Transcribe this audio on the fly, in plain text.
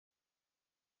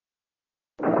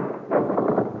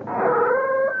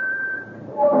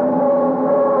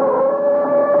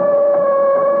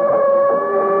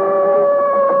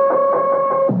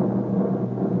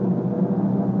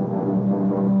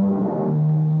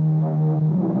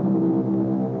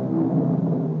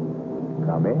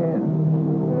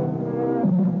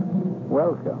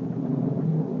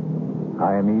Welcome.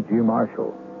 I am E.G.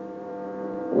 Marshall.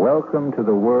 Welcome to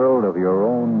the world of your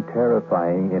own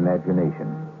terrifying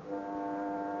imagination.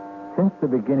 Since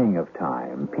the beginning of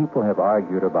time, people have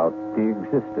argued about the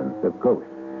existence of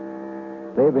ghosts.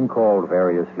 They have been called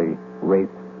variously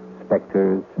wraiths,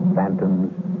 specters,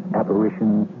 phantoms,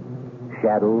 apparitions,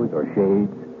 shadows, or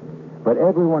shades. But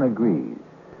everyone agrees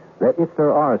that if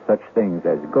there are such things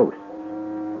as ghosts,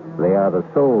 they are the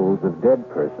souls of dead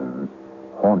persons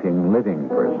haunting living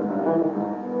persons.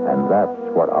 And that's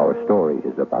what our story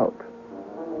is about.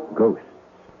 Ghosts.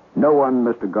 No one,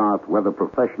 Mr. Garth, whether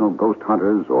professional ghost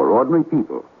hunters or ordinary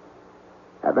people,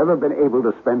 have ever been able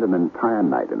to spend an entire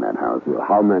night in that house. Well,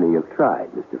 how many have tried,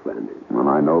 Mr. Flanders? Well,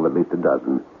 I know of at least a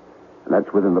dozen. And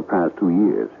that's within the past 2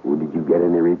 years. Well, did you get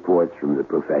any reports from the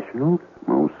professionals?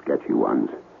 Most sketchy ones.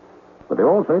 But they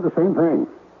all say the same thing.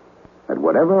 That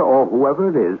whatever or whoever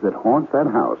it is that haunts that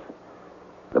house,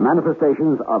 the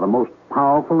manifestations are the most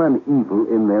powerful and evil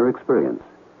in their experience.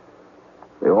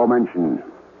 They all mention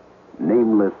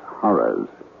nameless horrors.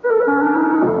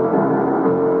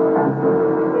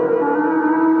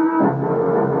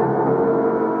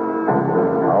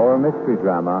 Our mystery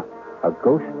drama, A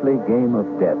Ghostly Game of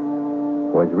Death,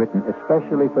 was written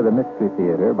especially for the Mystery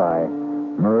Theater by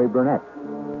Murray Burnett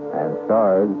and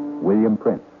stars William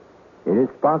Prince. It is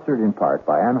sponsored in part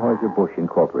by Anheuser-Busch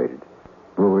Incorporated,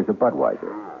 brewers of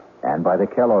Budweiser, and by the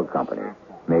Kellogg Company,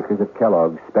 makers of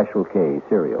Kellogg's Special K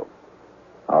cereal.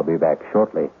 I'll be back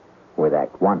shortly with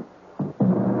Act One.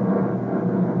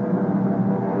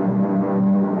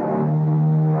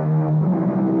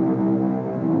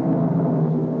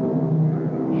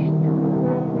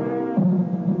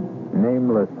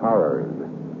 Nameless horrors.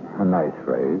 A nice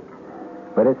phrase.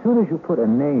 But as soon as you put a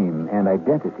name and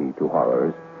identity to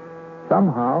horrors,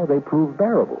 somehow they prove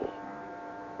bearable.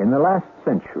 In the last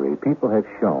century, people have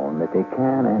shown that they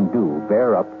can and do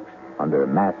bear up under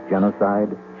mass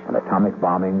genocide and atomic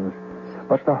bombings.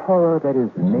 But the horror that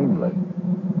is nameless,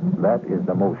 that is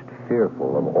the most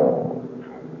fearful of all.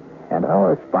 And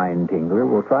our spine tingler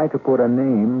will try to put a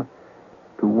name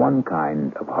to one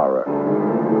kind of horror.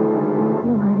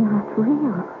 You are not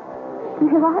real.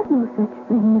 There are no such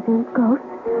things as ghosts.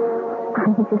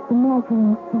 I'm just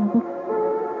imagining things.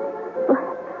 But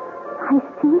I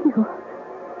see you.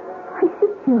 I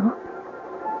see you.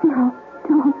 No,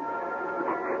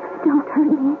 don't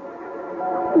hurt me.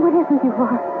 Whatever you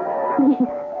are, please,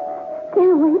 stay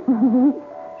away from me.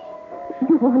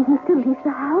 You want me to leave the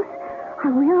house? I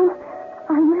will,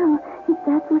 if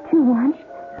that's what you want.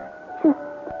 Just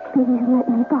please let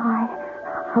me by.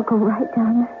 I'll go right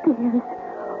down the stairs,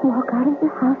 walk out of the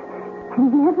house,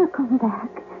 and never come back.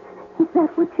 Is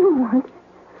that what you want?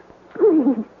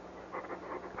 Please.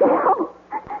 No!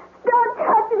 Don't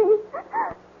touch me!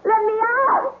 Let me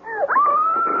out!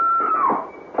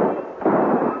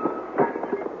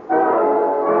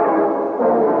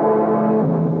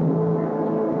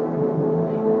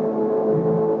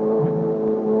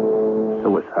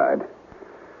 Suicide.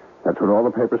 That's what all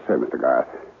the papers say, Mr. Garth.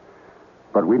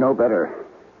 But we know better.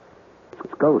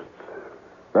 It's ghosts.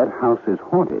 That house is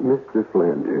haunted. Mr.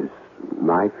 Flanders,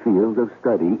 my field of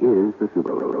study is the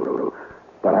supernatural.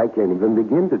 But I can't even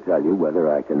begin to tell you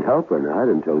whether I can help or not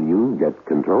until you get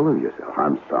control of yourself.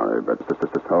 I'm sorry, but this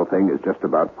whole thing is just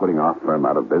about putting our firm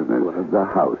out of business. What of the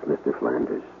house, Mr.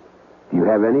 Flanders? Do you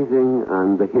have anything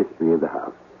on the history of the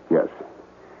house? Yes.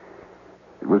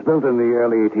 It was built in the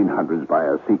early 1800s by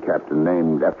a sea captain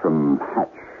named Ephraim Hatch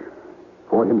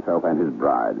for himself and his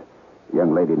bride, a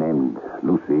young lady named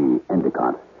Lucy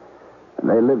Endicott. And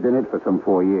they lived in it for some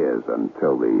 4 years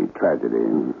until the tragedy.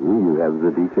 You have the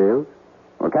details?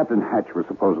 Well, Captain Hatch was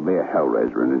supposedly a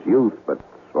hellraiser in his youth, but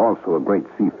also a great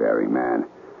seafaring man.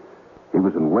 He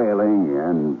was in whaling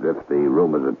and, if the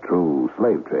rumors are true,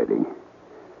 slave trading.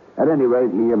 At any rate,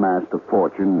 he amassed a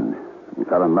fortune. He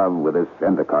fell in love with this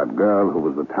Endicott girl who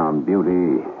was the town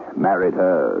beauty, married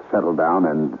her, settled down,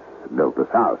 and built this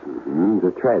house.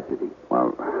 The tragedy.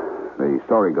 Well, the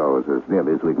story goes, as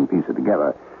nearly as we can piece it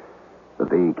together, that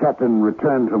the captain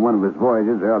returned from one of his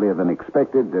voyages earlier than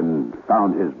expected and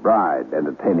found his bride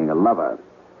entertaining a lover.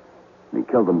 He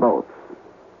killed them both.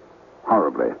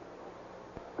 Horribly.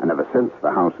 And ever since,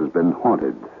 the house has been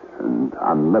haunted and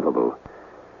unlivable.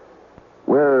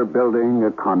 We're building a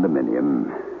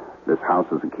condominium. This house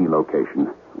is a key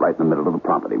location, right in the middle of the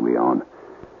property we own.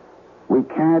 We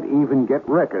can't even get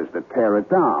wreckers to tear it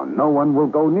down. No one will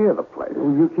go near the place.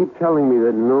 Well, you keep telling me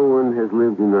that no one has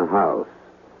lived in the house.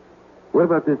 What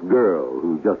about this girl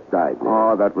who just died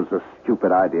now? Oh, that was a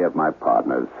stupid idea of my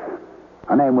partner's.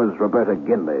 Her name was Roberta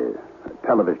Ginley, a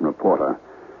television reporter.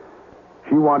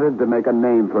 She wanted to make a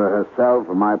name for herself,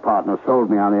 and my partner sold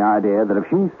me on the idea that if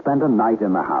she spent a night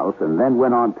in the house and then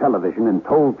went on television and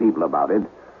told people about it,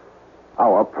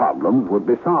 our problems would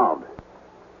be solved.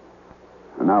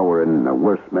 And now we're in a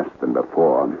worse mess than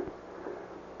before.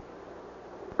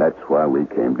 That's why we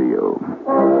came to you.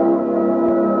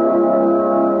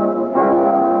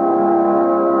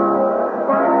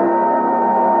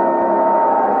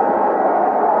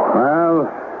 Well,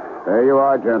 there you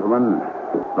are, gentlemen.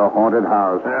 The haunted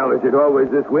house. Well, is it always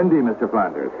this windy, Mr.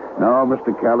 Flanders? No,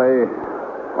 Mr. Kelly.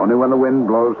 Only when the wind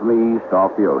blows from the east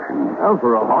off the ocean. Well,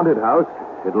 for a haunted house,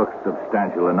 it looks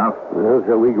substantial enough. Well,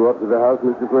 shall we go up to the house,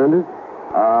 Mr. Flanders?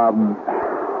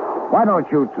 Why don't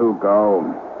you two go?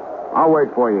 I'll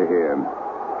wait for you here.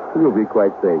 You'll be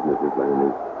quite safe, Mr.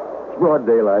 Flanders. It's broad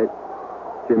daylight.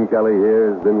 Tim Kelly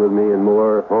here has been with me in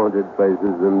more haunted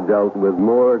places and dealt with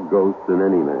more ghosts than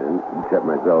any man, except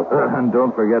myself. And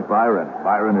don't forget Byron.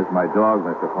 Byron is my dog,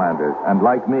 Mr. Flanders. And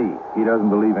like me, he doesn't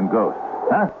believe in ghosts.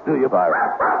 Huh? Do you, Byron?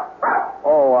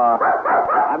 Oh,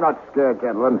 I'm not scared,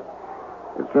 gentlemen.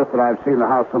 It's just that I've seen the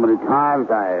house so many times,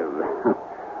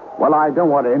 Well, I don't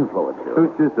want to influence you.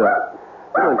 Suit yourself.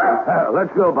 Come on, Tim.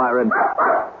 Let's go, Byron.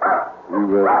 You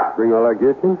bring all our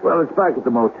kitchen? Well, it's back at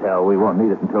the motel. We won't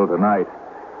need it until tonight.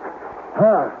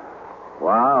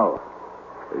 Wow.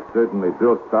 They certainly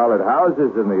built solid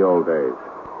houses in the old days.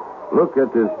 Look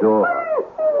at this door.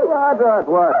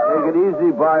 What? Take it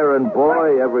easy, Byron.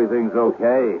 Boy, everything's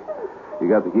okay. You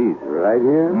got the keys? Right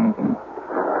here? Mm-hmm.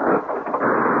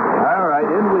 All right,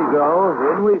 in we go.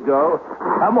 In we go.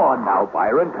 Come on now,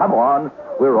 Byron. Come on.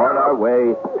 We're on our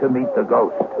way to meet the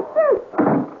ghost.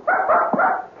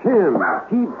 Tim,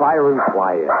 keep Byron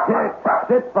quiet.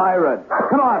 Sit, Byron.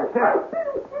 Come on, sit.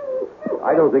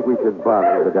 I don't think we should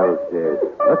bother the downstairs.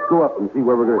 Let's go up and see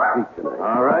where we're going to sleep tonight.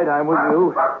 All right, I'm with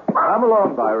you. Come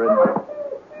along, Byron.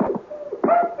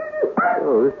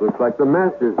 Oh, this looks like the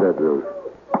master's bedroom.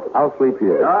 I'll sleep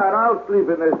here. And I'll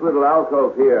sleep in this little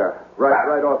alcove here,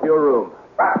 right off your room.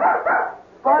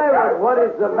 Byron, what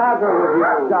is the matter with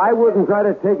you? I wouldn't try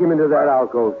to take him into that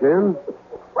alcove, Tim.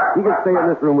 He can stay in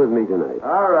this room with me tonight.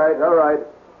 All right.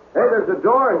 Hey, there's a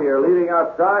door here leading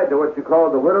outside to what you call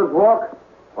the Widow's Walk.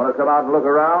 Want to come out and look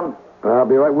around? I'll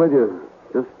be right with you.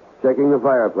 Just checking the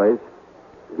fireplace.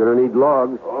 You're going to need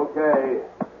logs. Okay.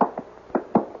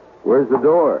 Where's the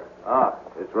door?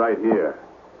 It's right here.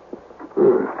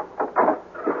 It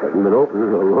hasn't been open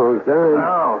in a long time.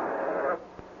 Now,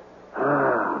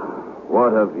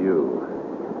 what a view.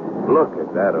 Look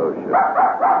at that ocean.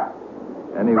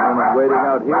 Any woman waiting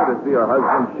out here to see her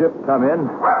husband's ship come in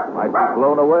might be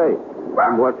blown away.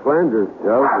 From what Flanders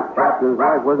tells, the captain's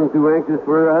wife wasn't too anxious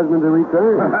for her husband to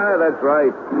return. That's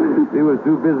right. She was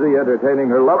too busy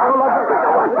entertaining her lover. Oh,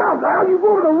 watch out! Now you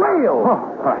over the rail. Oh,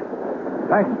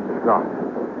 thanks, Mr. Scott.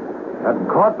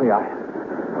 Hadn't caught me. I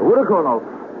would have gone over.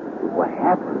 What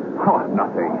happened? Oh,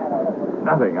 nothing.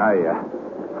 I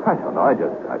don't know. I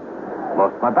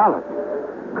lost my balance.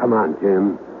 Come on,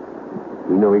 Tim.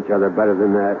 We know each other better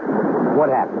than that. What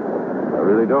happened? I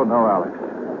really don't know, Alex.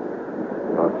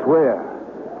 I'll swear.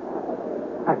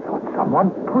 I thought someone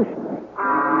pushed me.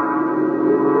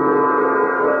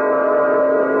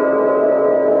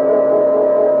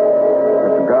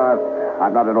 Mr. Garth,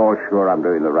 I'm not at all sure I'm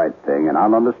doing the right thing, and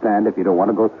I'll understand if you don't want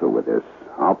to go through with this.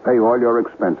 I'll pay all your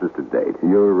expenses to date.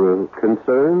 You're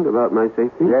concerned about my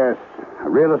safety? Yes. A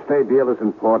real estate deal is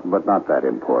important, but not that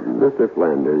important. Mr.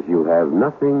 Flanders, you have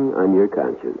nothing on your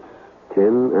conscience.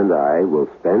 Tim and I will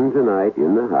spend tonight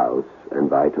in the house, and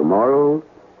by tomorrow,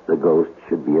 the ghost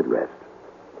should be at rest.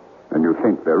 And you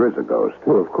think there is a ghost?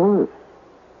 Well, of course.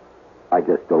 I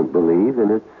just don't believe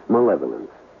in its malevolence.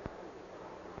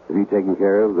 Have you taken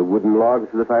care of the wooden logs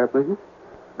for the fireplaces?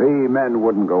 The men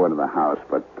wouldn't go into the house,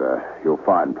 but you'll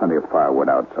find plenty of firewood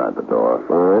outside the door.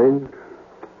 Fine.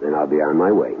 Then I'll be on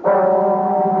my way.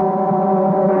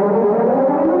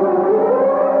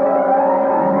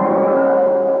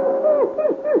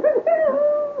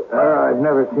 I've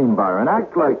never seen Byron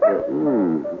act like this.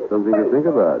 Something to think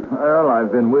about. Well,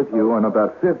 I've been with you on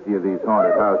about 50 of these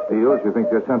haunted house deals. You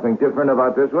think there's something different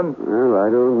about this one? Well,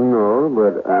 I don't know,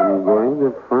 but I'm going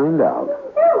to find out.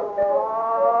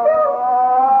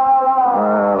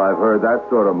 Well, I've heard that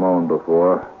sort of moan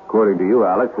before. According to you,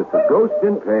 Alex, it's a ghost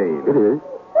in pain. It is.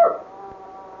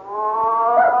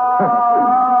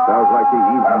 Sounds like the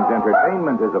evening's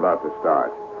entertainment is about to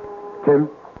start. Tim?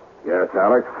 Yes,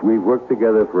 Alex? We've worked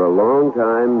together for a long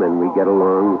time, and we get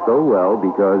along so well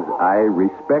because I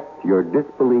respect your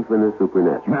disbelief in the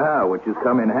supernatural. Which has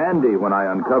come in handy when I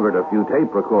uncovered a few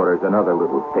tape recorders and other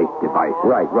little fake devices.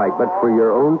 Right. But for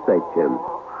your own sake, Tim,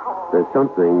 There's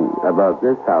something about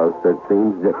this house that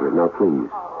seems different. Now, please,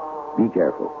 be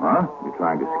careful. Huh? You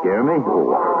trying to scare me?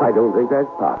 Oh, I don't think that's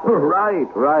possible. Right.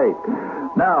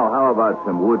 Now, how about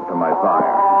some wood for my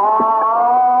fire?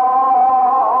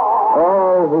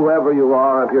 Oh, whoever you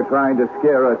are, if you're trying to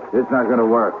scare us, it's not going to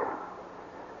work.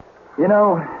 You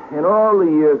know, in all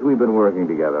the years we've been working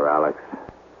together, Alex,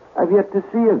 I've yet to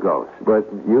see a ghost. But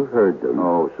you've heard them.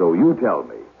 Oh, so you tell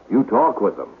me. You talk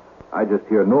with them. I just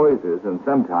hear noises, and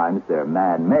sometimes they're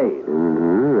man-made.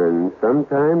 Mm-hmm, and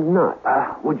sometimes not.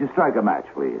 Would you strike a match,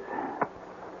 please?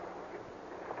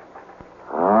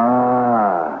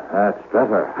 Ah, that's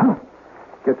better.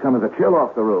 Get some of the chill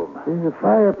off the room. The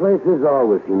fireplaces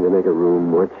always seem to make a room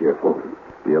more cheerful.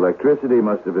 The electricity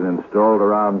must have been installed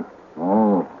around,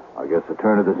 I guess the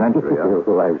turn of the century, huh?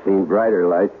 Well, I've seen brighter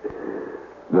lights,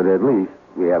 but at least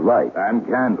we have light. And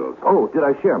candles. Oh, did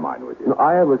I share mine with you? No,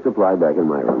 I have a supply back in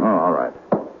my room. Oh, all right.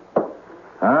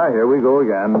 Here we go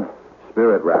again.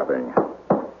 Spirit wrapping.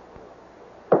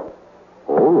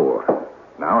 Oh,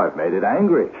 now I've made it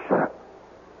angry.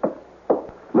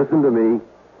 Listen to me.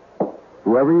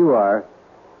 Whoever you are,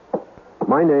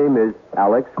 my name is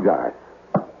Alex Garth.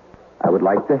 I would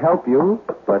like to help you,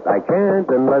 but I can't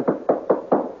unless...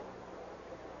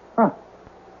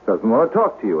 Doesn't want to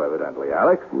talk to you, evidently,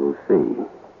 Alex. We'll see.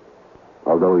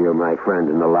 Although you're my friend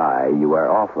in the lie, you are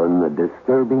often a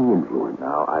disturbing influence.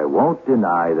 Now, I won't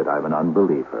deny that I'm an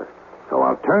unbeliever. So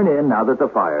I'll turn in now that the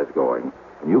fire's going.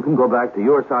 And you can go back to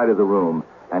your side of the room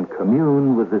and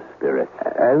commune with the spirits.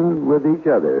 And with each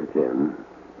other, Tim.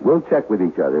 We'll check with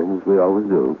each other, as we always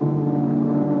do.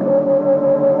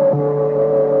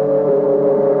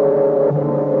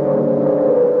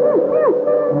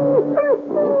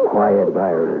 Oh, quiet,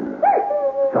 Byron.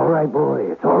 It's all right,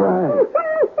 boy. It's all right.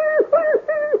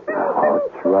 Oh,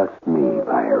 trust me,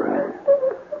 Byron.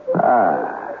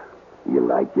 You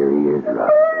like your ears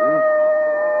rubbed.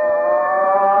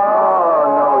 Oh,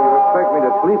 no. You expect me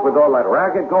to sleep with all that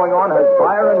racket going on? Has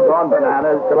Byron gone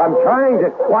bananas? Well, I'm trying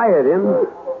to quiet him.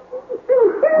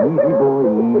 Easy, boy,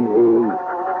 easy.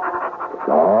 It's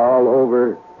all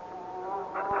over.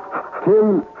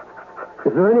 Tim,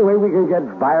 is there any way we can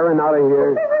get Byron out of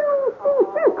here?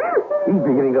 He's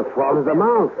beginning to fall to the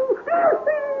mouth.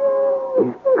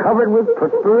 He's covered with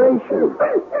perspiration.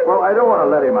 Well, I don't want to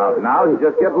let him out now. He'll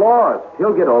just get lost.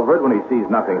 He'll get over it when he sees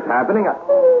nothing's happening.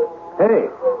 Hey.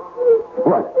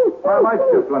 What? My lights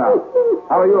just went out.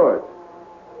 How are yours?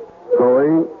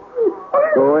 Going.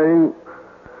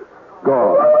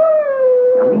 Gone.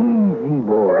 Easy,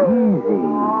 boy, easy.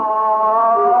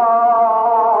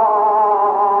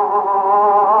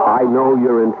 I know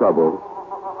you're in trouble.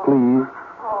 Please,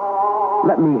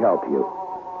 let me help you.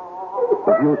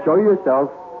 If you'll show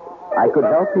yourself, I could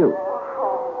help you.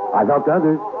 I've helped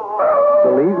others.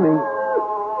 Believe me.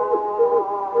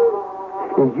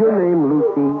 Is your name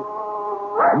Lucy?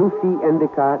 Lucy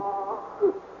Endicott?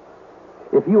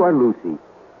 If you are Lucy,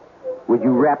 would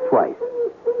you rap twice?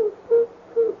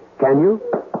 Can you?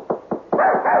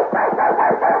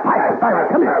 Byron,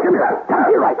 come here. Come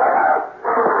here, right.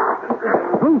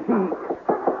 Lucy,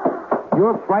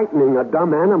 you're frightening a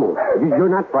dumb animal. You're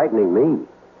not frightening me.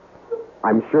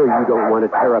 I'm sure you don't want to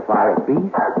terrify a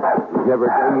beast. He's never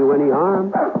done you any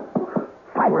harm.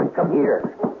 Byron, come here.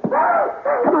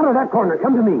 Come out of that corner.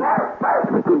 Come to me.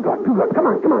 Good God. Come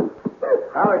on.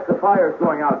 Alex, the fire's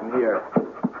going out in here.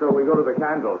 So we go to the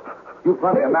candles. You've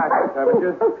plenty of matches, haven't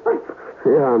you?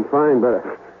 Yeah, I'm fine, but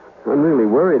I'm really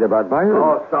worried about Byron.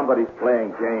 Oh, somebody's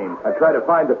playing games. I tried to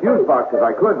find the fuse box if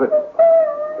I could, but...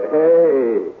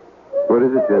 Hey. What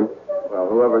is it, Jim? Well,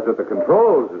 whoever's at the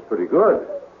controls is pretty good.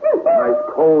 A nice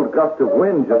cold gust of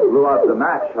wind just blew out the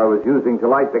match I was using to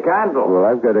light the candle. Well,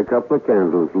 I've got a couple of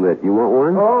candles lit. You want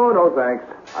one? Oh, no, thanks.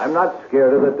 I'm not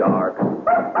scared of the dark.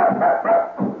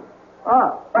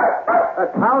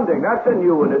 That's pounding. That's a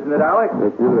new one, isn't it, Alex?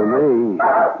 It's new to me.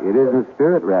 It isn't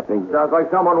spirit rapping. Sounds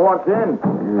like someone wants in.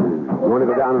 Want to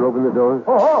go down and open the door?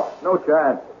 Oh, no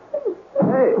chance.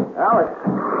 Hey, Alex,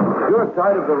 your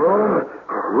side of the room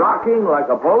rocking like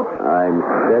a boat? I'm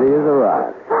steady as a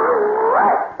rock.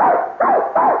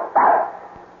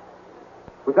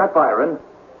 Was that Byron?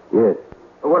 Yes.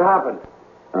 What happened?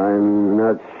 I'm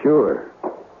not sure.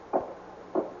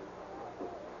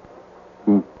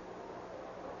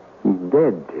 He's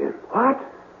dead, Tim. What?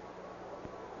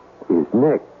 His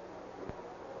neck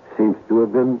seems to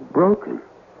have been broken.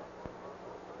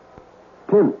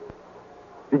 Tim,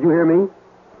 did you hear me?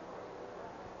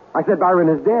 I said Byron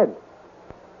is dead.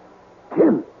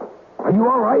 Tim, are you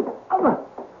all right?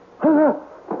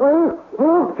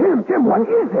 Tim, what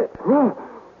is it?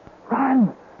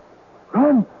 Run!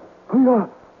 We are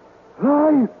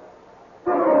alive!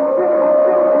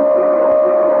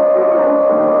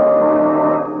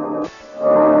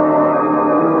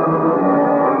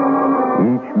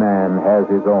 man has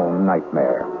his own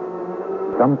nightmare,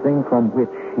 something from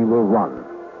which he will run,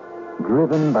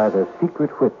 driven by the secret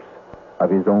whips of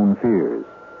his own fears.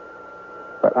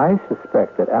 But I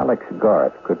suspect that Alex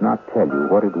Garth could not tell you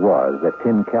what it was that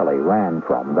Tim Kelly ran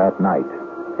from that night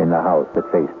in the house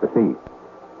that faced the sea.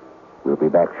 We'll be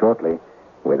back shortly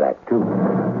with Act Two.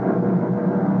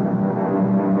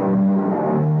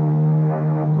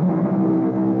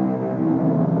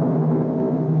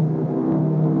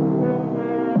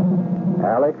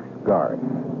 Alex Garth,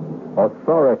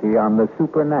 authority on the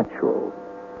supernatural,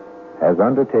 has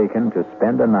undertaken to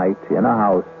spend a night in a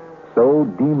house so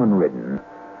demon-ridden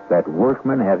that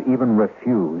workmen have even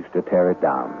refused to tear it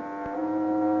down.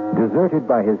 Deserted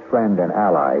by his friend and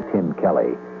ally, Tim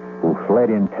Kelly, who fled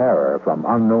in terror from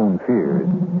unknown fears,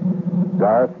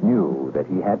 Garth knew that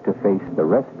he had to face the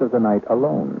rest of the night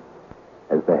alone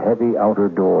as the heavy outer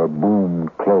door boomed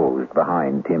closed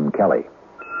behind Tim Kelly.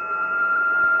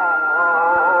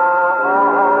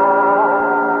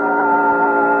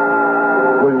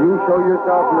 Will you show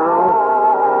yourself now?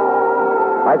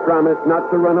 I promise not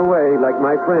to run away like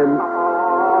my friend.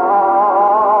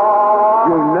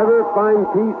 You'll never find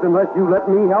peace unless you let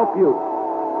me help you.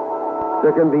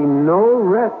 There can be no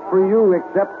rest for you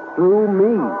except through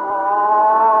me.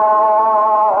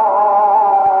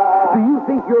 Do you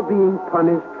think you're being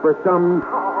punished for some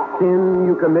sin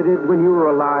you committed when you were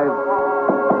alive?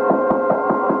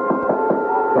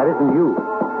 That isn't you.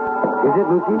 Is it,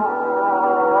 Lucy?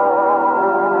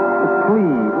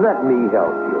 Please, let me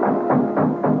help you.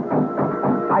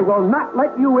 I will not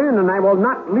let you in, and I will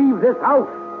not leave this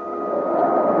house.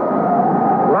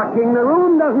 Locking the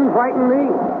room doesn't frighten me.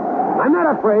 I'm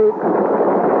not afraid.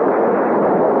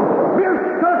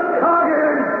 Mr.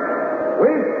 Coggin!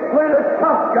 We've split a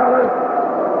tough, fellas.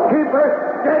 Keep her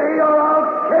steady or I'll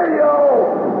kill you!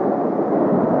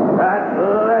 That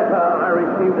letter I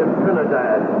received in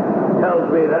Trinidad tells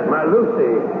me that my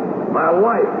Lucy, my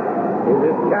wife,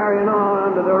 is carrying on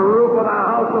under the roof of the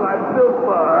house that I built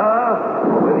for her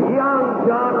with young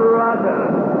John Roger.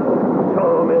 So,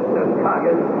 Mr.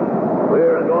 Coggins,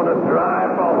 we're going to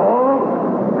drive for home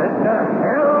and to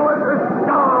hell with the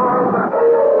storm.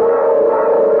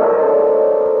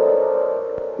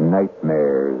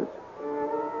 Nightmares.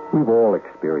 We've all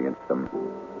experienced them.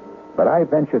 But I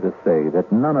venture to say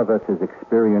that none of us has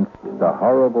experienced the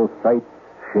horrible sights,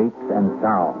 shapes, and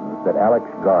sounds that Alex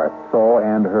Garth saw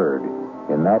and heard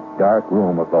in that dark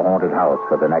room of the haunted house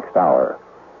for the next hour.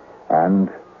 And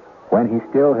when he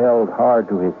still held hard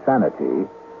to his sanity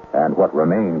and what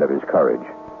remained of his courage,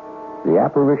 the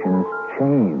apparitions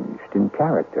changed in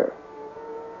character.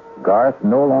 Garth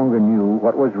no longer knew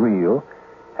what was real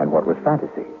and what was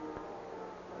fantasy.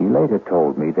 He later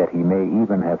told me that he may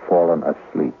even have fallen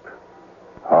asleep,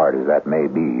 hard as that may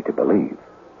be to believe.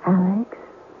 Alex?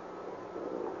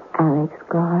 Alex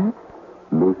Garth?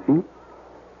 Lucy?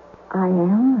 I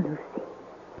am Lucy.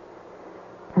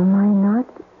 Am I not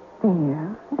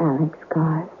there, Alex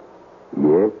Garth?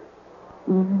 Yes,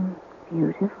 Even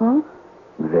beautiful?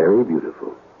 very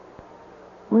beautiful.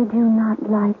 Would you not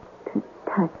like to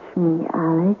touch me,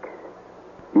 Alex?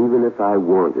 Even if I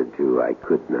wanted to, I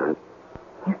could not.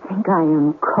 You think I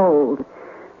am cold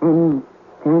and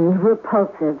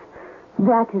repulsive.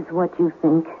 That is what you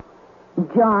think.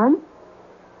 John,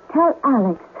 tell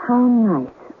Alex how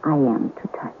nice I am to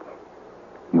touch.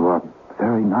 You are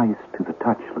very nice to the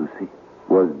touch, Lucy.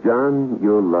 Was John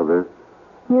your lover?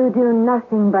 You do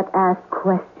nothing but ask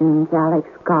questions, Alex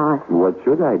Garth. What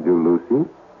should I do, Lucy?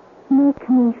 Make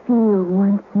me feel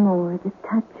once more the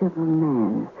touch of a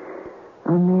man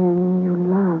you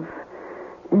love.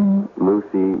 And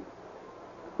Lucy,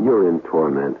 you're in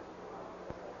torment.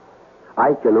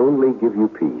 I can only give you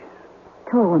peace.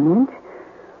 torment?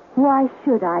 Why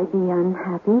should I be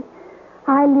unhappy?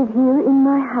 I live here in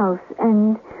my house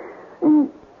and...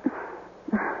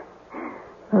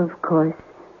 Of course,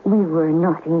 we were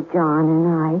naughty, John and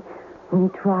I. We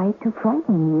tried to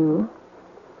frighten you.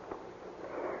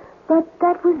 But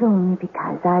that was only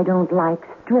because I don't like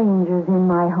strangers in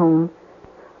my home.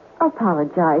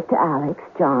 Apologize to Alex,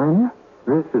 John.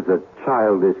 This is a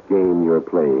childish game you're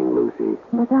playing, Lucy.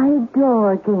 But I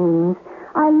adore games.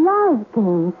 I love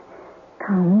games.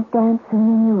 Come, dance a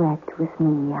minuet with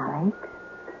me, Alex.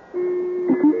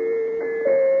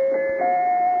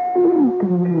 Isn't the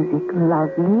music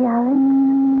lovely, Alex?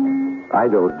 I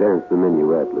don't dance the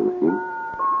minuet, Lucy.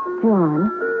 John,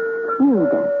 you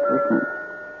dance with me.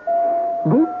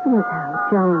 This was how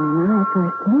John and I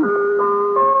first met.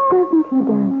 Doesn't he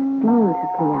dance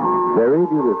beautifully, Alex? Very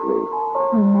beautifully.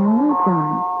 Remember,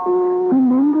 John?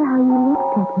 Remember how you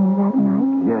looked at me that night?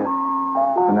 Yes,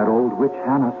 and that old witch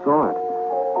Hannah saw it.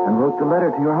 and wrote the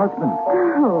letter to your husband.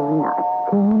 Oh, not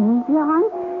then, John.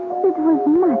 It was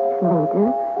much later.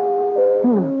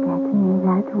 Look at me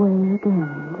that way again,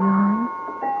 John.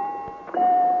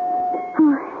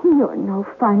 Oh, you're no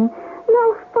fun.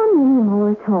 No fun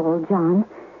anymore at all, John.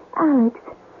 Alex,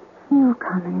 you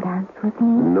come and dance with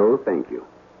me. No, thank you.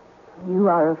 You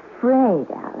are afraid,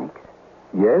 Alex.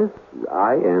 Yes,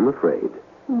 I am afraid.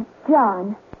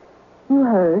 John, you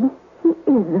heard. He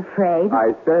is afraid.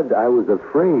 I said I was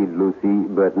afraid, Lucy,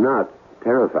 but not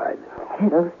terrified.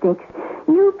 Fiddlesticks.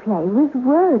 You play with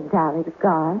words, Alex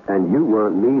Garth. And you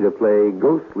want me to play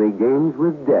ghostly games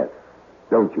with death,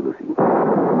 don't you, Lucy?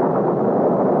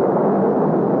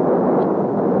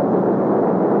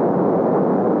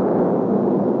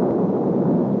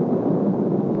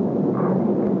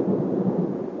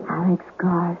 Alex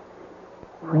Garth,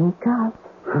 wake up.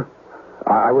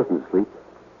 I wasn't asleep.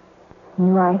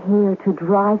 You are here to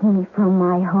drive me from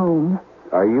my home.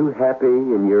 Are you happy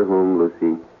in your home,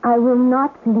 Lucy? I will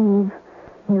not leave.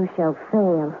 You shall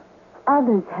fail.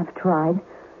 Others have tried.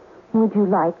 Would you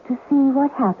like to see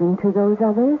what happened to those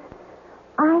others?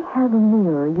 I have a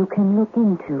mirror you can look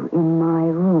into in my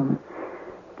room,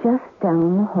 just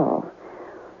down the hall.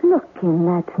 Look in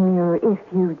that mirror if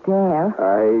you dare.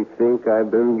 I think I've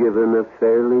been given a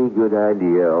fairly good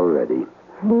idea already.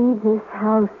 Leave this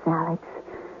house, Alex.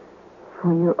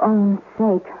 For your own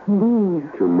sake, leave.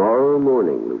 Tomorrow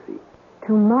morning, Lucy.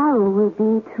 Tomorrow will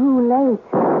be too late.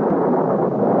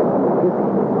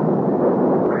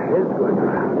 My head's going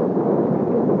around.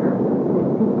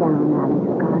 Sit down, Alex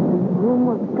Garth. The room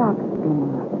will stop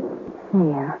spinning.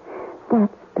 There.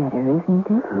 That's better, isn't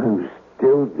it? I'm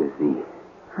still dizzy.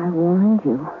 I warned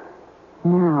you.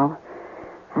 Now,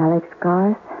 Alex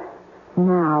Garth,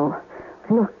 now,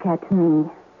 look at me.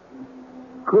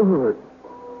 Good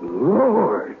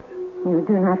Lord. You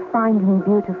do not find me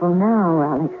beautiful now,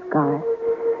 Alex Garth.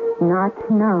 Not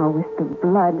now with the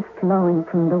blood flowing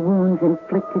from the wounds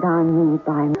inflicted on me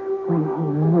by when he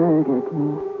murdered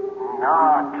me.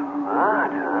 Not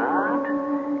murdered,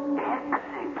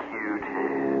 executed.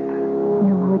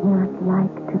 You would not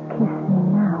like to kiss me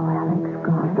now, Alex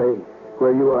Garth. Stay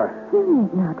where you are. You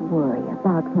need not worry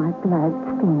about my blood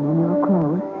staining your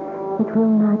clothes. It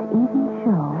will not even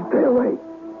show. Stay away.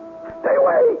 Stay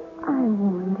away. I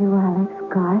warned you, Alex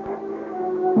Garth.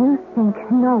 You think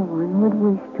no one would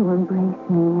wish to embrace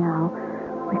me now,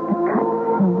 with the cuts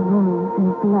and wounds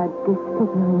and blood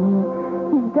disfiguring me.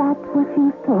 Is that what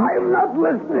you think? I'm not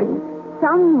listening.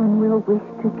 Someone will wish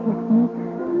to kiss me.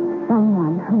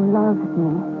 Someone who loves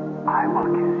me. I will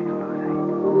kiss you, Lucy.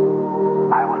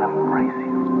 I will embrace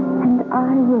you. And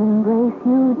I will embrace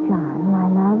you, John, my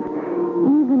love,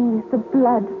 even with the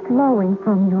blood flowing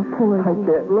from your poor I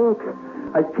can't look.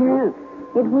 I can't.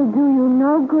 It will do you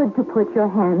no good to put your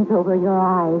hands over your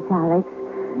eyes, Alex.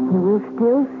 You will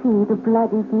still see the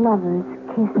bloodied lovers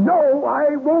kissing. No,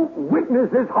 I won't witness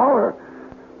this horror.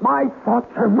 My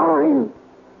thoughts are mine.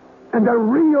 And they're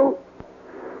real.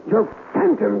 You're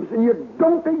phantoms, and you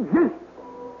don't exist.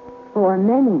 For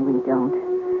many we don't.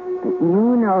 But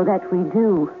you know that we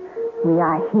do. We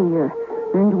are here,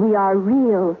 and we are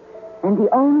real. And the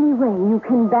only way you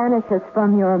can banish us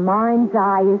from your mind's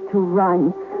eye is to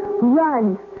run.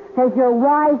 Run, as your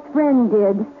wise friend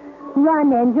did.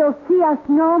 Run, and you'll see us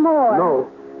no more.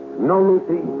 No,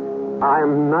 Lucy.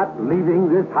 I'm not leaving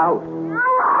this house.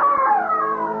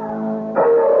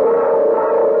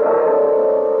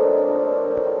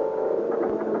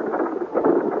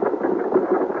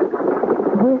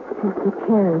 This is the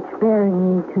carriage bearing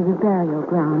me to the burial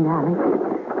ground, Alex.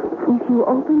 If you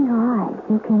open your eyes,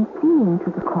 you can see into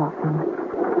the coffin.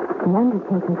 The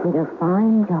undertaker did a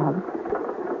fine job.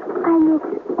 I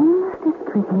looked almost as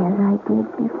pretty as I did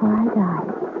before I died.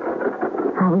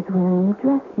 I was wearing the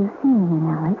dress you've seen me in,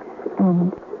 Alex,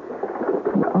 and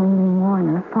the only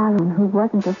mourner following who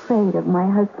wasn't afraid of my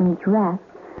husband's wrath.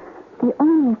 The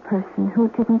only person who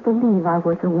didn't believe I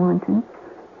was a wanton.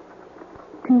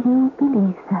 Do you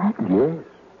believe that? Yes.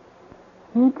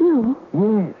 You do?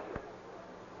 Yes.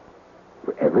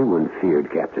 Everyone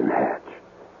feared Captain Hatch.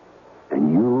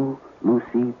 And you,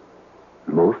 Lucy,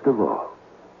 most of all.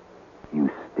 You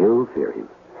still fear him.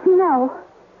 No.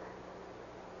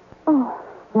 Oh,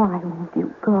 why won't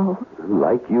you go?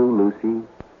 Like you, Lucy,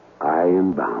 I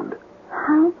am bound.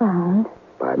 How bound?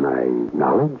 By my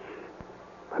knowledge,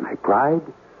 by my pride,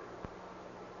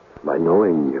 by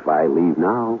knowing if I leave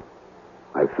now,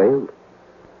 I failed.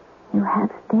 You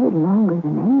have stayed longer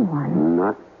than anyone.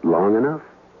 Not long enough.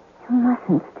 You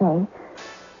mustn't stay.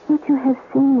 What you have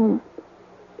seen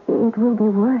it will be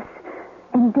worse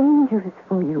and dangerous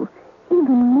for you.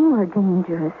 Even more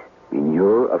dangerous. And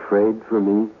you're afraid for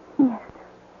me? Yes.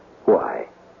 Why?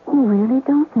 You really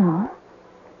don't know.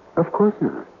 Of course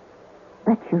not.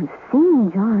 But you've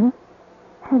seen John.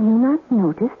 Have you not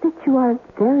noticed that you are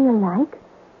very alike?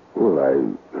 Well, I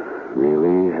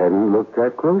really hadn't looked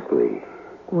that closely.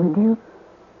 Would you?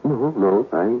 No,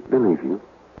 I believe you.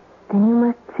 Then you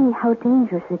must see how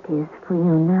dangerous it is for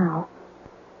you now.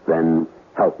 Then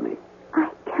help me. I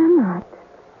cannot.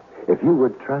 If you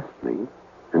would trust me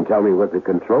and tell me what the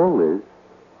control is,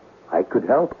 I could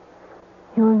help.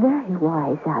 You're very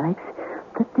wise, Alex,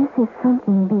 but this is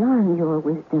something beyond your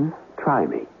wisdom. Try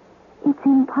me. It's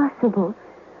impossible.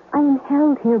 I am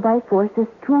held here by forces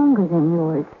stronger than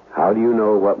yours. How do you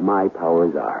know what my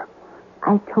powers are?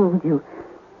 I told you,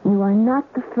 you are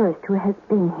not the first who has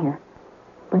been here,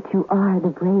 but you are the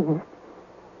bravest,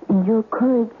 and your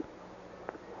courage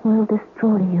will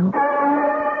destroy you.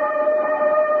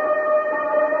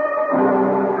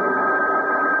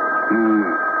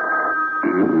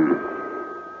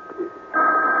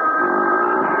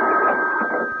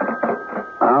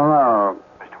 Hello.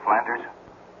 Mr. Flanders?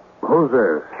 Who's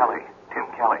this? Kelly. Tim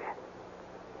Kelly.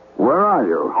 Where are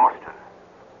you? Boston.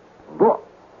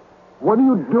 What are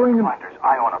you doing in... Flanders,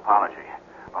 I owe an apology.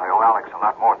 But I owe Alex a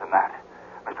lot more than that.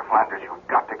 Mr. Flanders, you've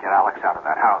got to get Alex out of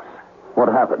that house. What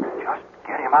happened? Just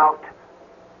get him out.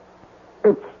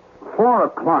 It's 4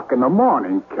 o'clock in the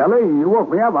morning, Kelly. You woke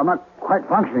me up. I'm not quite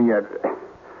functioning yet.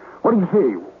 What do you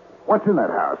see? What's in that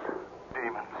house?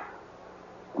 Demons.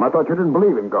 I thought you didn't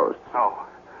believe in ghosts. No,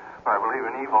 but I believe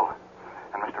in evil.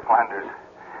 And Mr. Flanders,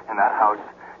 in that house,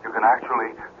 you can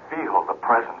actually feel the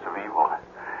presence of evil.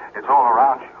 It's all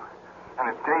around you, and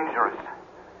it's dangerous.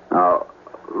 Now,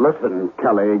 listen,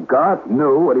 Kelly, Garth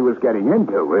knew what he was getting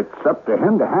into. It's up to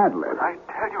him to handle it. I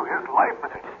tell you, his life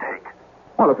is at stake.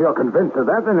 Well, if you're convinced of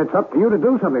that, then it's up to you to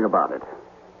do something about it.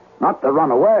 Not to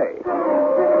run away.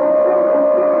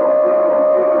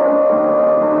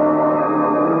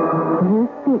 You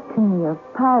speak to me of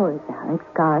powers, Alex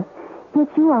Garth, yet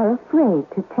you are afraid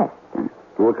to test them.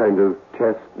 What kind of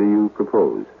test do you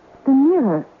propose? The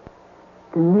mirror.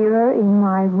 The mirror in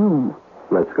my room.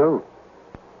 Let's go.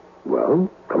 Well,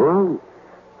 come along.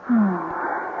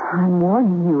 I'm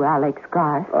warning you, Alex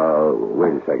Garth.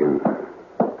 Wait a second.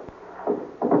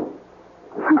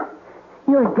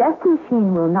 Your death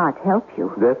machine will not help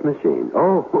you. Death machine.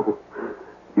 Oh,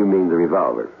 you mean the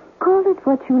revolver. Call it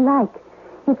what you like.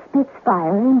 It spits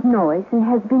fire and noise and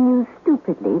has been used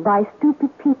stupidly by stupid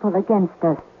people against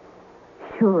us.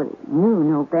 Surely you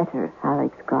know better,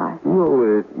 Alex Garth. No,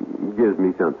 it gives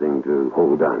me something to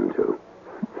hold on to.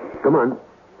 Come on.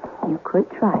 You could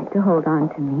try to hold on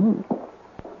to me.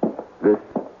 This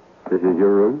is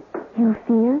your room? You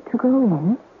fear to go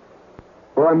in?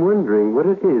 Well, I'm wondering what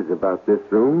it is about this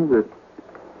room that...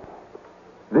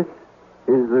 This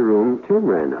is the room Tim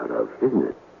ran out of, isn't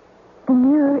it? The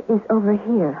mirror is over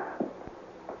here.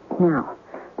 Now,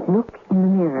 look in the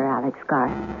mirror, Alex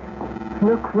Garth.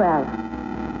 Look well.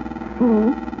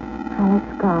 See, Alex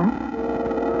Garth?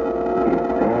 Is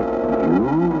that you,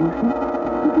 Lucy?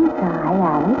 It is I,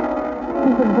 Alex.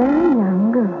 She's a very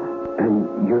young girl.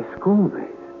 And your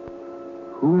schoolmates?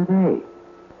 Who are they?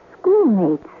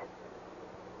 Schoolmates.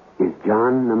 Is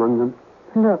John among them?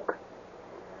 Look.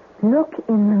 Look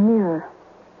in the mirror.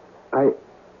 I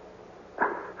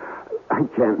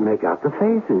can't make out the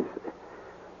faces.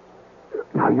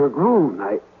 Now you're grown.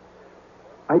 I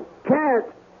can't.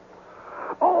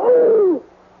 Oh!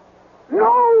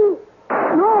 No!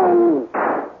 No!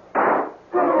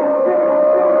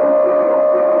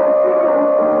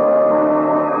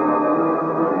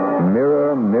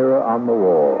 Mirror, mirror on the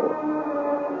wall.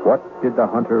 What did the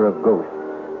hunter of ghosts,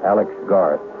 Alex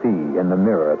Garth, see in the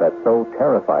mirror that so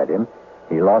terrified him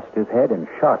he lost his head and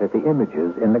shot at the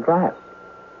images in the glass?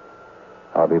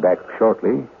 I'll be back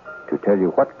shortly to tell you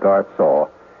what Garth saw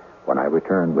when I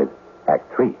return with Act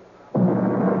 3.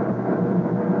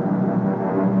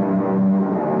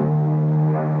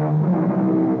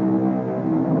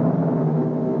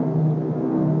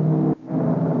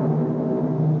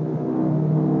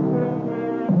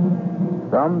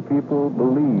 Some people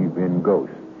believe in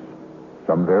ghosts.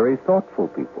 Some very thoughtful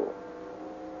people.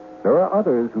 There are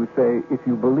others who say if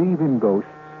you believe in ghosts,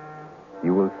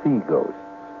 you will see ghosts.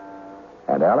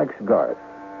 And Alex Garth,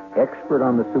 expert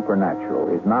on the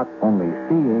supernatural, is not only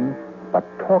seeing, but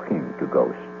talking to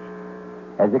ghosts.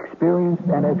 As experienced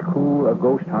and as cool a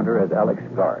ghost hunter as Alex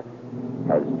Garth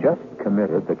has just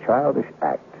committed the childish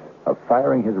act of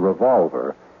firing his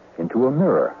revolver into a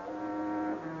mirror,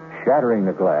 shattering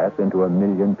the glass into a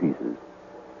million pieces,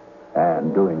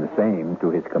 and doing the same to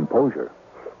his composure.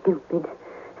 Stupid.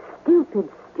 Stupid,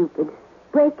 stupid.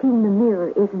 Breaking the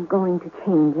mirror isn't going to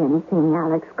change anything,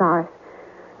 Alex Garth.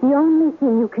 The only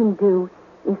thing you can do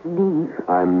is leave.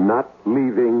 I'm not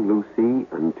leaving, Lucy,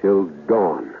 until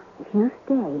dawn. If you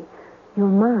stay, your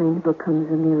mind becomes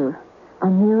a mirror. A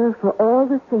mirror for all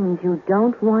the things you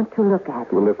don't want to look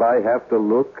at. Well, if I have to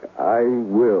look, I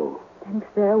will. Then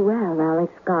farewell,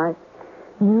 Alex Garth.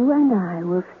 You and I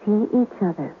will see each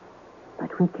other, but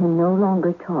we can no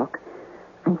longer talk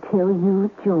until you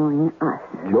join us.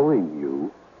 Join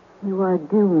you? You are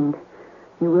doomed.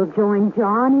 You will join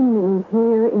John and me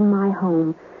here in my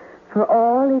home for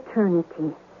all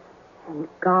eternity. And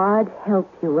God help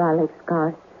you, Alex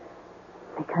Garth,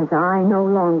 because I no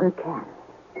longer can.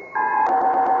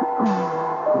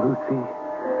 Lucy.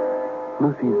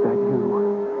 Lucy, is that you?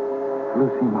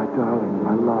 Lucy, my darling,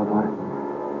 my love,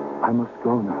 I must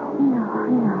go now.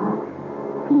 No.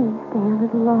 Please stay a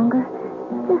little longer.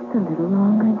 Just a little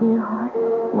longer, dear heart.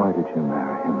 Why did you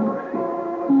marry him, Lucy?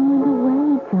 He went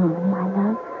away, John, my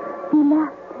love. He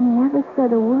left and never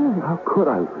said a word. How could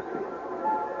I, Lucy?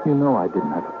 You know I didn't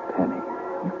have a penny.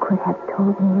 You could have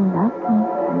told me you loved me.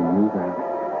 You knew that.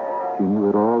 You knew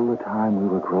it all the time we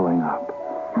were growing up.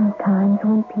 Sometimes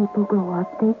when people grow up,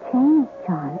 they change,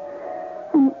 John.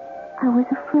 And I was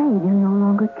afraid you no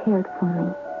longer cared for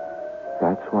me.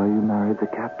 That's why you married the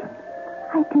captain?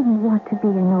 I didn't want to be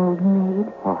an old maid.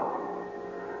 Oh,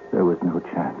 there was no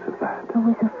chance of that. I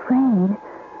was afraid.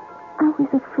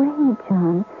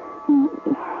 John.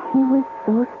 He was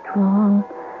so strong.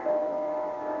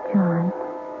 John,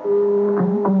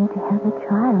 I'm going to have a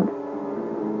child.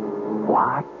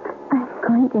 What? I'm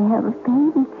going to have a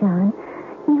baby, John.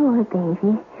 You're a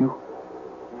baby.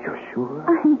 You're sure?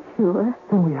 I'm sure.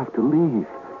 Then we have to leave.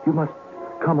 You must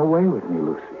come away with me,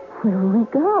 Lucy. Where will we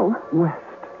go? West.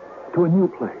 To a new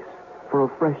place. For a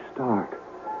fresh start.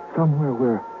 Somewhere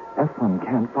where Ephraim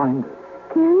can't find us.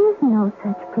 There is no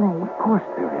such place. Of course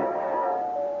there is.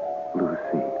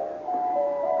 Lucy,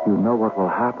 you know what will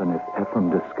happen if Ephraim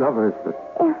discovers that...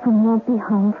 Ephraim won't be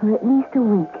home for at least a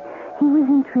week. He was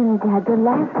in Trinidad. The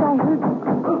last I heard...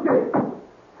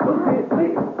 Lucy,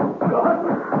 please.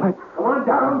 Come on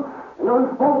down and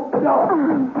unbolt the door.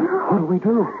 What do we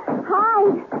do?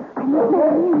 Hide. I must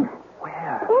let him in.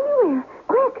 Where? Anywhere.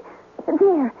 Quick.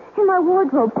 There. In my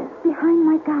wardrobe. Behind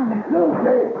my gown.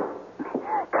 Lucy!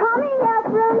 Coming,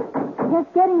 Ephraim. Just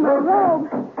getting my robe.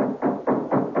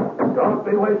 Don't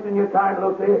be wasting your time,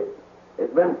 Lucy.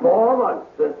 It's been 4 months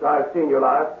since I've seen you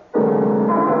last.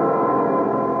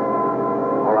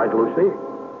 All right, Lucy.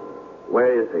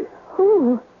 Where is he?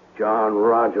 Who? John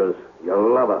Rogers, your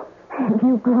lover. Have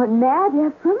you gone mad,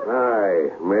 Ephraim? Aye,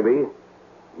 maybe.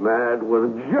 Mad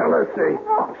with jealousy.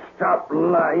 Stop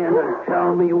lying and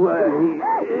tell me where he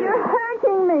is. You're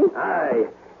hurting me. Aye,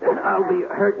 and I'll be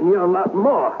hurting you a lot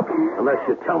more unless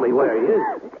you tell me where he is.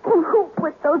 Who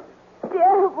put those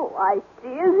terrible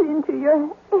ideas into your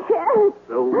head?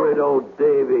 The widow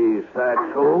Davies,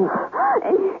 that's who.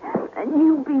 And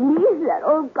you believe that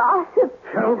old gossip?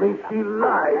 Tell me she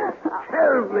lies.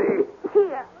 Tell me. She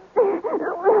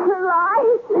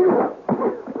lies.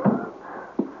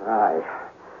 Aye.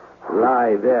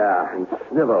 Lie there and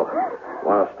snivel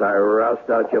whilst I roust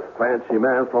out your fancy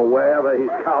man from wherever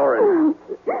he's cowering.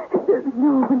 There's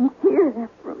no one here,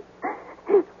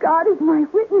 Ephraim. God is my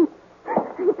witness.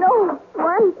 No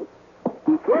one.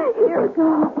 Here it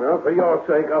goes. Well, for your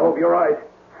sake, I hope you're right.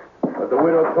 But the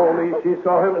widow told me she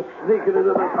saw him sneaking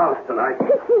into this house tonight.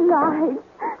 She lied.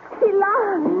 She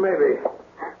lied. Maybe.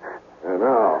 And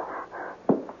now,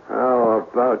 how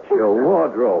about your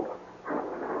wardrobe?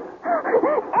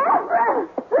 Ephraim!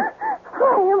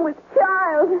 I am with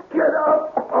child. Get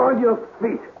up on your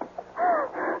feet.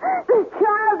 The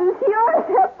child is yours,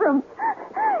 Ephraim.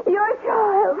 Your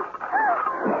child.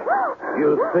 You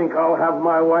think I'll have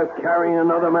my wife carrying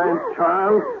another man's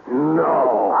child?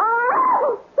 No.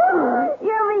 Oh,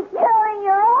 you'll be killing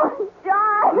your own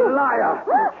child. Liar.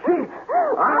 Cheat.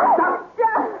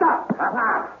 Stop.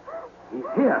 He's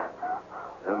here.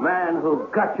 The man who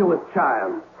got you with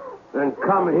child. Then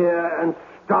come here and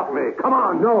stop me. Come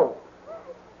on. No.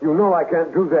 You know I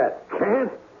can't do that.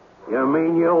 Can't? You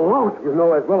mean you won't? You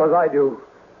know as well as I do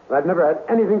that I've never had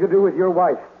anything to do with your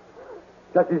wife.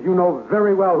 Just as you know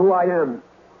very well who I am.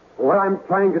 What I'm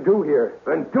trying to do here.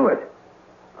 Then do it.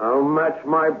 I'll match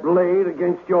my blade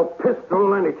against your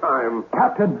pistol anytime.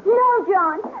 Captain! No,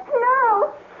 John.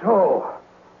 No. So,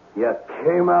 you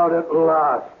came out at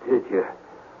last, did you?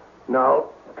 Now,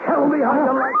 tell me how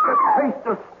you like the taste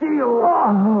of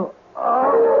steel.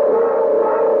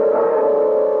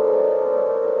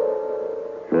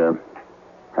 Here,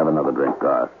 have another drink,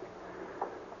 Garth.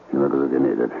 You look as if you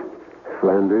need it.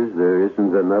 Flanders, there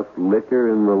isn't enough liquor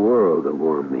in the world to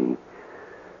warm me.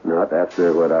 Not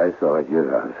after what I saw at your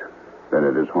house. Then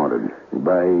it is haunted.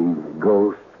 By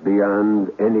ghosts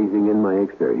beyond anything in my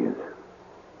experience.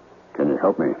 Can you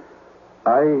help me?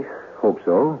 I hope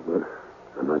so, but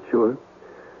I'm not sure.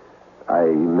 I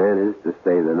managed to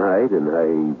stay the night, and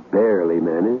I barely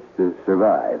managed to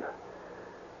survive.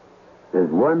 There's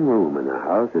one room in the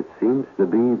house that seems to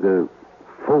be the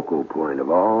focal point of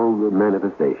all the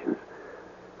manifestations.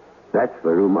 That's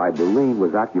the room I believe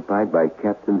was occupied by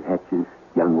Captain Hatch's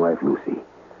young wife, Lucy.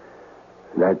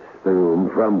 That's the room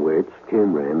from which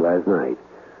Tim ran last night.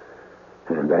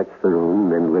 And that's the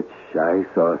room in which I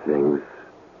saw things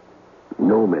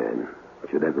no man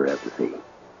should ever have to see.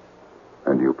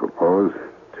 And you propose?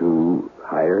 To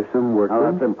hire some workmen?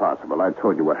 Oh, that's impossible. I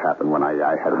told you what happened when I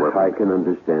had work. I can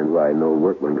understand why no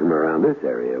workmen from around this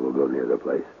area will go near the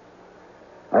place.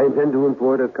 I intend to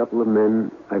import a couple of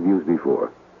men I've used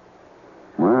before.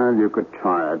 Well, you could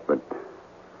try it, but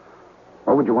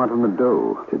what would you want them to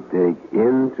do? To dig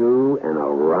into and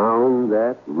around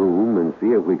that room and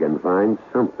see if we can find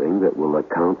something that will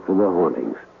account for the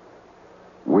hauntings.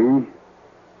 We?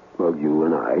 Well, you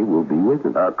and I will be with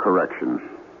them. Correction.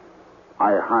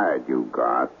 I hired you,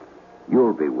 Garth.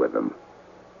 You'll be with them.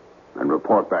 And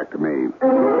report back to me.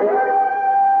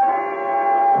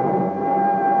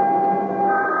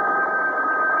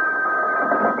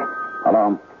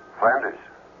 Hello? Flanders,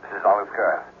 this is Olive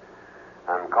Garth.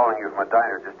 I'm calling you from a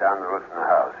diner just down the road from the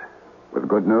house. With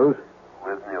good news?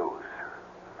 With news.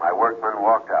 My workman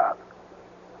walked out.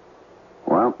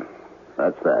 Well,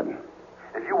 that's that.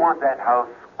 If you want that house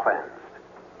cleansed,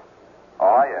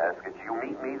 all I ask is you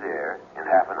meet me there in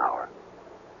half an hour.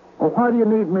 Well, why do you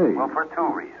need me? Well, for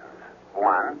two reasons.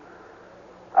 One,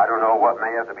 I don't know what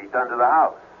may have to be done to the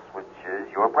house, which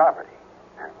is your property.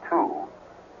 And two,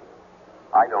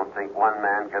 I don't think one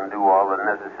man can do all the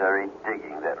necessary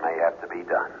digging that may have to be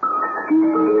done.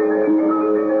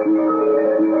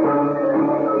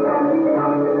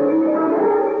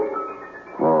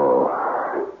 Oh,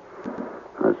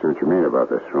 I see what you mean about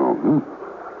this room.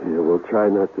 Yeah, we'll try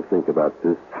not to think about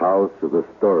this house or the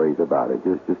stories about it.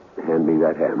 Just hand me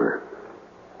that hammer.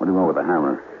 What do you want with a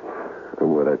hammer? I'm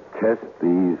going to test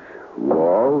these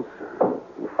walls,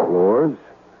 the floors.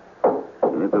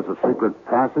 You think there's a secret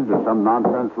passage or some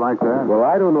nonsense like that? Well,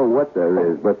 I don't know what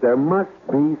there is, but there must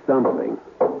be something.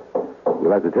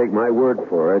 You'll have to take my word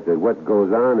for it that what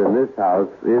goes on in this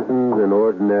house isn't an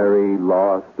ordinary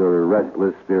lost or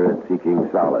restless spirit seeking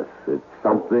solace. It's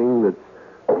something that's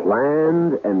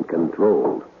planned and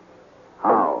controlled.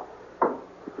 How?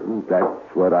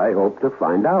 That's what I hope to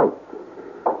find out.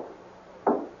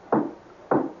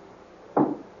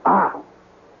 Ah!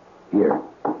 Here.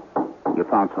 You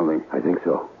found something? I think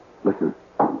so. Listen.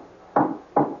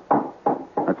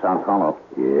 That sounds hollow.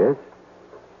 Yes.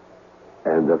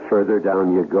 And the further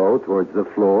down you go towards the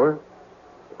floor,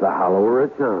 the hollower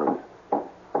it sounds.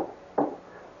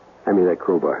 Hand me that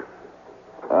crowbar.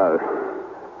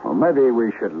 Well, maybe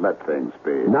we should let things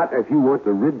be. Not if you want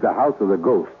to rid the house of the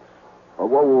ghosts. Well,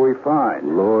 what will we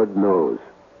find? Lord knows.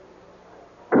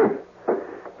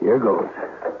 Here goes.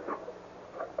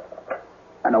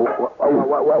 And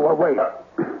wait.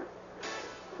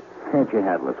 Can't you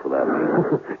handle this without me?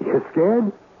 You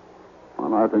scared?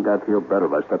 Well, I think I'd feel better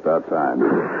if I stepped outside.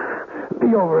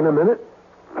 Be over in a minute.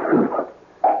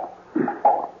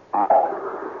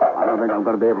 I don't think I'm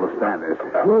going to be able to stand this.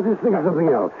 Well, just think of something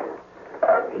else.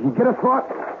 You get a thought?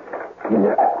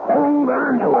 You hold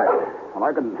on to it. Well,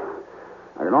 I can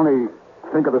only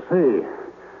think of the sea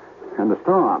and the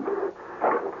storm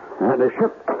and the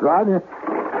ship driving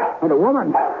and a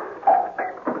woman.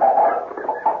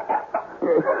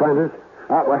 Flanders,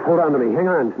 hold on to me. Hang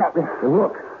on. And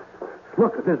look.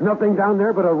 Look, there's nothing down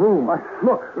there but a room.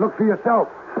 Look for yourself.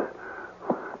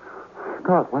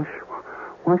 God, why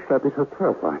should I be so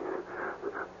terrified?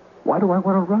 Why do I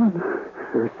want to run?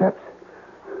 There are steps.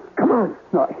 Come on.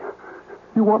 No,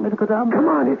 you want me to go down? Come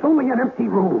on, it's only an empty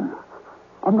room.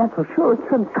 I'm not so sure it's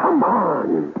going to... Come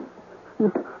on.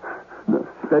 No.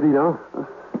 Steady now.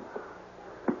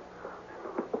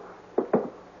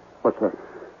 What's that?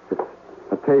 It's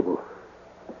a table.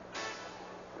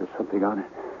 There's something on it.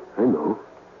 I know.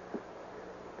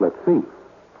 Let's see.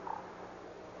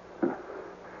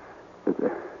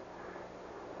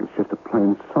 It's just a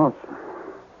plain saucer.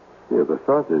 Yeah, the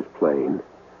saucer's plain.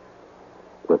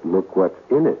 But look what's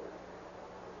in it.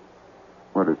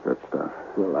 What is that stuff?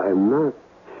 Well, I'm not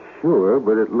sure,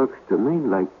 but it looks to me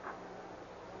like...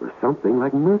 or something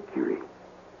like mercury.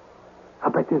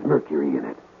 I'll bet there's mercury in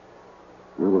it.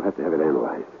 We'll have to have it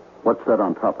analyzed. What's that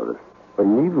on top of it? A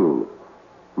needle.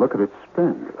 Look at it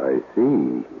spin. I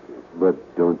see. But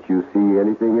don't you see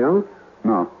anything else?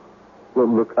 No. Well,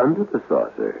 look under the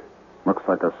saucer. Looks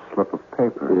like a slip of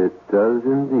paper. It does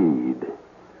indeed.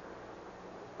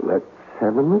 Let's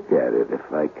have a look at it,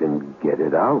 if I can get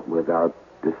it out without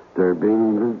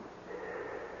disturbing the...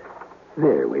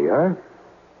 There we are.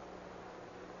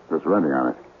 There's writing on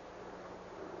it.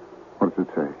 What does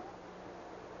it say?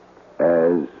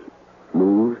 As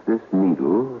moves this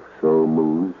needle, so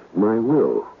moves my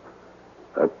will.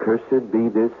 Accursed be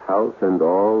this house and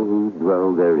all who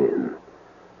dwell therein.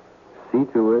 See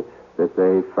to it that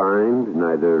they find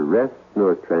neither rest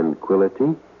nor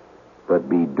tranquility, but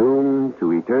be doomed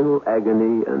to eternal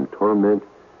agony and torment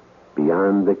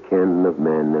beyond the ken of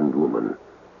man and woman.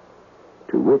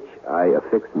 To which I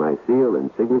affix my seal and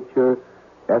signature,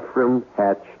 Ephraim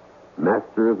Hatch,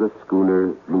 master of the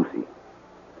schooner Lucy.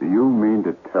 Do you mean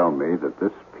to tell me that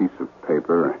this piece of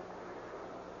paper,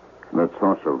 that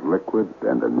saucer of liquid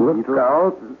and a needle... Look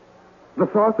out! The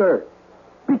saucer!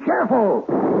 Be careful!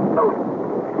 Oh.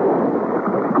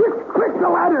 Quick, the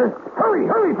ladder! Hurry,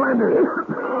 Flanders!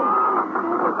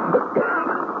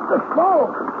 The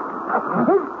smoke!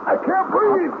 I can't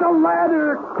breathe! The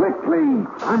ladder! Quickly!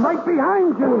 I'm right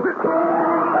behind you!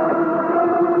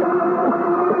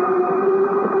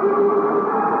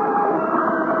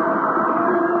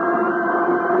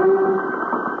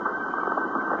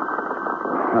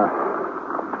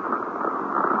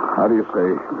 How do you say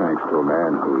thanks to a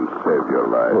man who saved your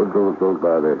life? Oh, don't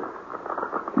bother.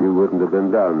 You wouldn't have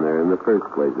been down there in the first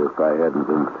place if I hadn't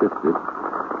insisted.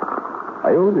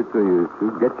 I owed it to you to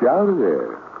get you out of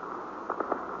there.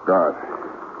 God,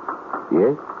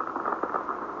 Yes?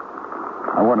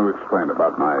 I want to explain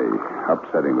about my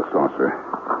upsetting the saucer.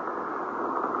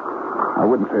 I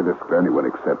wouldn't say this to anyone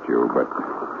except you, but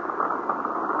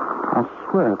I'll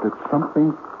swear that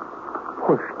something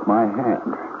pushed my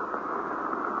hand.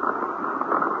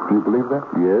 Do you believe that?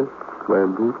 Yes,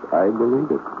 Flanders, I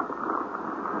believe it.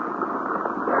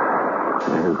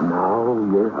 And now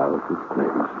your house is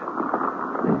cleansed.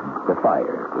 The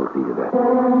fire will see to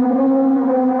that.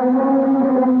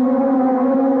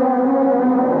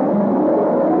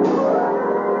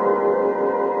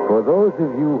 For those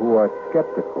of you who are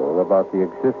skeptical about the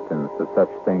existence of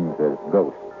such things as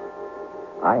ghosts,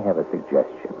 I have a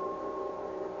suggestion.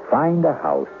 Find a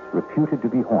house reputed to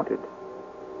be haunted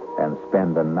and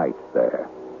spend the night there.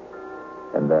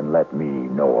 And then let me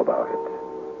know about it.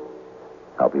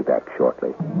 I'll be back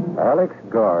shortly. Alex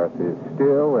Garth is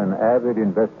still an avid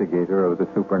investigator of the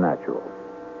supernatural.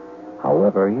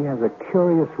 However, he has a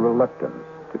curious reluctance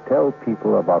to tell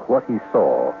people about what he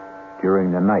saw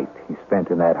during the night he spent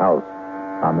in that house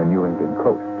on the New England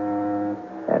coast.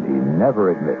 And he never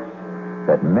admits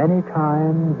that many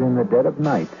times in the dead of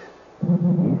night,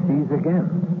 he sees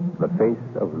again the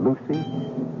face of Lucy,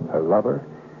 her lover,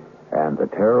 and the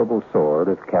terrible sword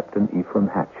of Captain Ephraim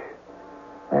Hatch.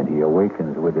 And he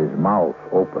awakens with his mouth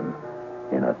open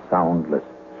in a soundless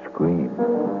scream.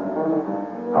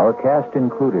 Our cast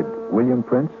included William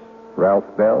Prince, Ralph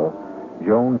Bell,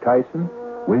 Joan Tyson,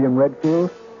 William Redfield,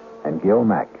 and Gil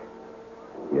Mack.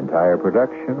 The entire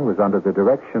production was under the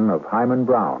direction of Hyman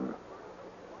Brown.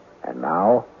 And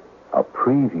now, a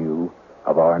preview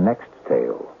of our next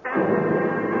tale.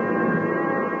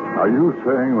 Are you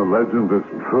saying the legend is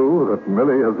true that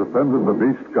Millie has offended the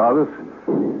beast goddess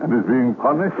and is being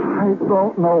punished? I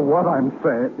don't know what I'm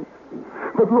saying.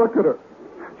 But look at her.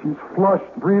 She's flushed,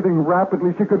 breathing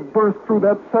rapidly. She could burst through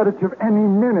that sedative any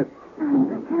minute.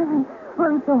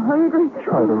 I'm so hungry.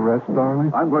 Try to rest,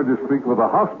 darling. I'm going to speak with the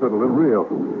hospital in Rio.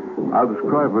 I'll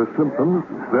describe her symptoms.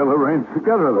 They'll arrange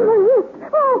together then.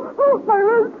 My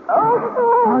wrist.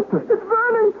 Doctor. It's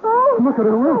burning. Look at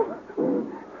her wrist.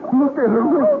 Look at her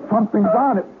wrist. Something's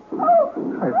on it.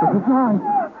 It's a design.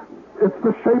 It's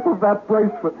the shape of that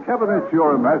bracelet. Kevin, it's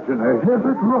your imagination. Is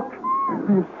it? Look.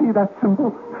 Do you see that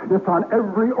symbol? It's on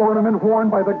every ornament worn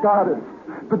by the goddess.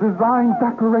 The design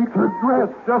decorates her dress.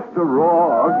 It's just a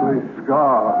raw, ugly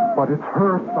scar. But it's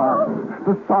her sign.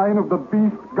 The sign of the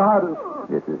beast goddess.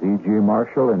 This is E.G.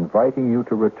 Marshall inviting you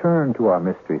to return to our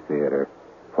Mystery Theater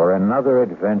for another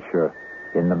adventure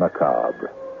in the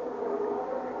macabre.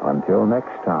 Until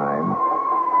next time,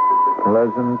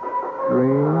 pleasant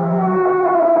dreams.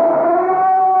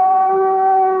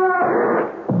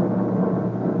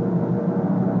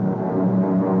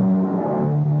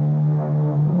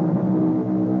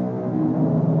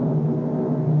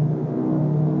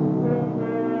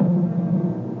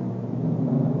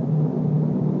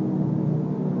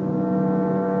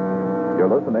 You're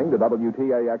listening to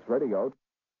WTAX Radio.